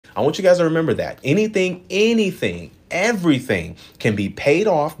I want you guys to remember that. Anything, everything can be paid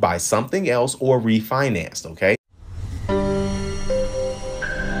off by something else or refinanced, okay?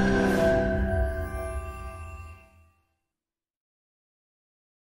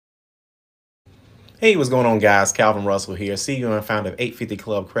 Hey, what's going on, guys? Calvin Russell here, CEO and founder of 850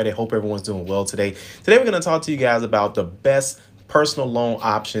 Club Credit. Hope everyone's doing well today. Today, we're going to talk to you guys about the best personal loan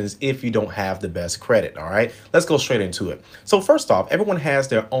options if you don't have the best credit. All right, let's go straight into it. So first off, everyone has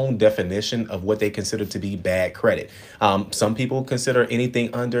their own definition of what they consider to be bad credit. Some people consider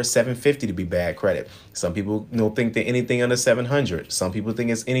anything under 750 to be bad credit. Some people think that anything under 700. Some people think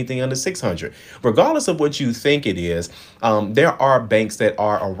it's anything under 600. Regardless of what you think it is, there are banks that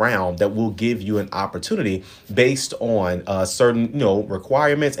are around that will give you an opportunity based on certain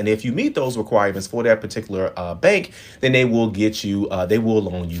requirements, and if you meet those requirements for that particular bank, then they will they will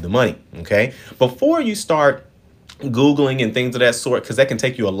loan you the money. Okay, before you start Googling and things of that sort, because that can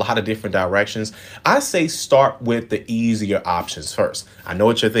take you a lot of different directions, I say start with the easier options first. I know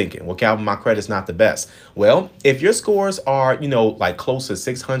what you're thinking. Well, Calvin, my credit's not the best. Well, if your scores are, like close to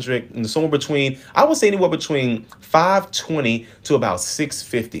 600, somewhere between, I would say anywhere between 520 to about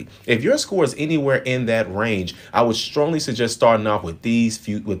 650. If your score is anywhere in that range, I would strongly suggest starting off with these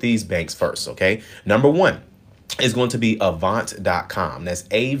banks first. Okay, number one is going to be Avant.com. That's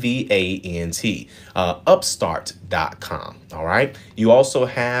AVANT, Upstart.com. All right. You also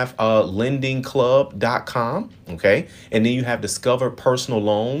have LendingClub.com. Okay. And then you have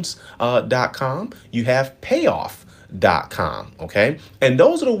DiscoverPersonalLoans.com. You have Payoff.com. Okay. And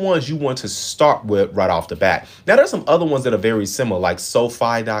those are the ones you want to start with right off the bat. Now, there's some other ones that are very similar, like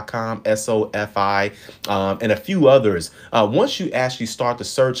SoFi.com, SOFI, and a few others. Once you actually start to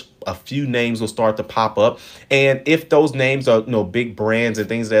search, a few names will start to pop up. And if those names are, big brands and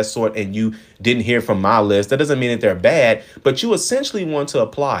things of that sort, and you didn't hear from my list, that doesn't mean that they're bad, but you essentially want to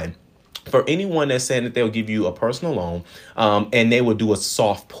apply for anyone that's saying that they'll give you a personal loan, and they will do a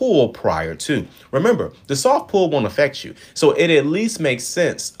soft pull prior to. Remember, the soft pull won't affect you. So it at least makes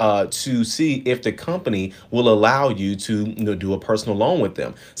sense to see if the company will allow you to do a personal loan with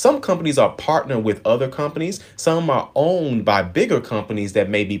them. Some companies are partnered with other companies. Some are owned by bigger companies that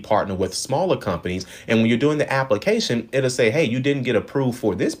may be partnered with smaller companies. And when you're doing the application, it'll say, hey, you didn't get approved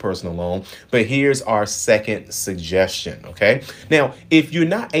for this personal loan, but here's our second suggestion. Okay. Now, if you're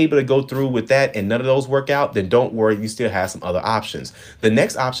not able to go through with that and none of those work out, then don't worry, you still have some other options. The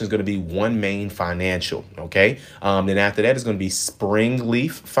next option is going to be One Main Financial. Okay. Then after that is going to be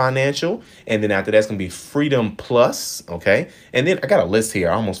Springleaf Financial. And then after that's going to be Freedom Plus. Okay. And then I got a list here.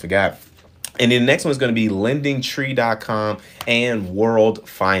 I almost forgot. And then the next one is going to be LendingTree.com and World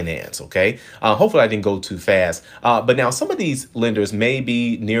Finance. Okay. Hopefully I didn't go too fast. But now some of these lenders may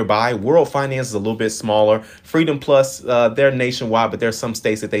be nearby. World Finance is a little bit smaller. Freedom Plus, they're nationwide, but there's some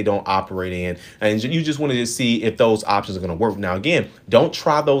states that they don't operate in. And you just wanted to see if those options are going to work. Now, again, don't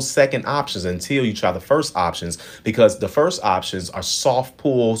try those second options until you try the first options, because the first options are soft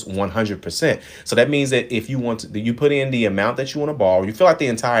pulls 100%. So that means that if you want to, you put in the amount that you want to borrow, you fill out the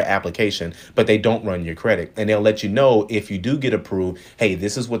entire application, but they don't run your credit, and they'll let you know if you do get approved, hey,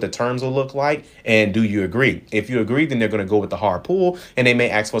 this is what the terms will look like, and do you agree? If you agree, then they're going to go with the hard pull, and they may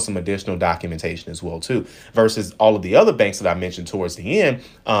ask for some additional documentation as well too. Versus all of the other banks that I mentioned towards the end,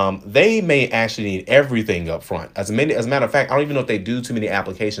 they may actually need everything up front. As a matter of fact, I don't even know if they do too many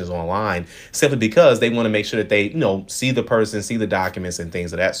applications online, simply because they want to make sure that they see the person, see the documents, and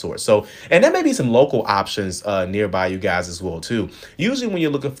things of that sort. So, and there may be some local options nearby you guys as well too. Usually when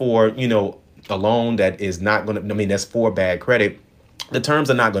you're looking for a loan that is not going to, that's for bad credit, the terms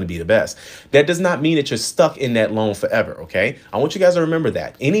are not going to be the best. That does not mean that you're stuck in that loan forever. Okay. I want you guys to remember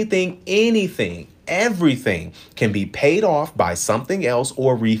that anything, everything can be paid off by something else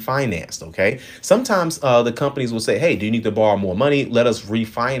or refinanced. Okay. Sometimes the companies will say, hey, do you need to borrow more money? Let us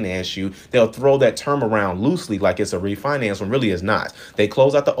refinance you. They'll throw that term around loosely like it's a refinance when really it's not. They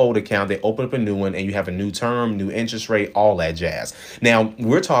close out the old account, they open up a new one, and you have a new term, new interest rate, all that jazz. Now,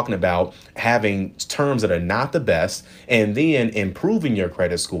 we're talking about having terms that are not the best, and then improving your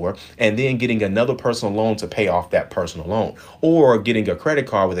credit score, and then getting another personal loan to pay off that personal loan, or getting a credit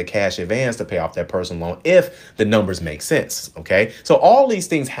card with a cash advance to pay off that personal loan if the numbers make sense. Okay. So all these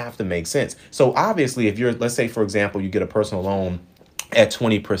things have to make sense. So obviously, if you're, let's say, for example, you get a personal loan at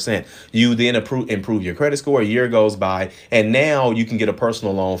 20%, you then improve your credit score, a year goes by, and now you can get a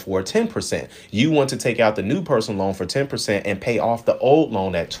personal loan for 10%. You want to take out the new personal loan for 10% and pay off the old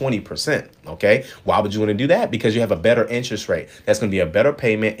loan at 20%. Okay. Why would you want to do that? Because you have a better interest rate. That's going to be a better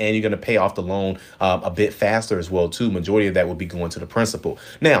payment, and you're going to pay off the loan a bit faster as well too. Majority of that will be going to the principal.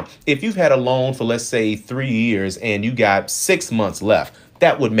 Now, if you've had a loan for, let's say, 3 years and you got 6 months left,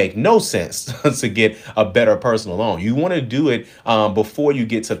 that would make no sense to get a better personal loan. You want to do it before you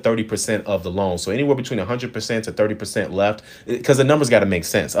get to 30% of the loan. So anywhere between 100% to 30% left, because the numbers got to make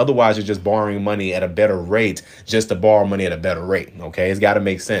sense. Otherwise, you're just borrowing money at a better rate just to borrow money at a better rate. Okay, it's got to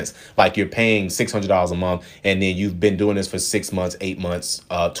make sense. Like you're paying $600 a month, and then you've been doing this for 6 months, 8 months,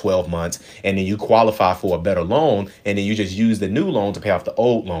 12 months, and then you qualify for a better loan, and then you just use the new loan to pay off the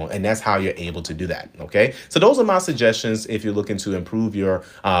old loan, and that's how you're able to do that. Okay, so those are my suggestions if you're looking to improve your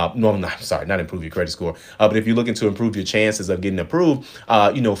not improve your credit score, but if you're looking to improve your chances of getting approved,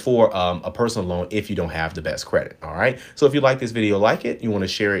 for a personal loan if you don't have the best credit. All right, so if you like this video, like it, you want to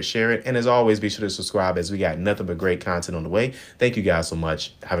share it, and as always, be sure to subscribe as we got nothing but great content on the way. Thank you guys so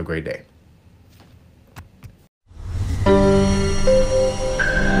much. Have a great day.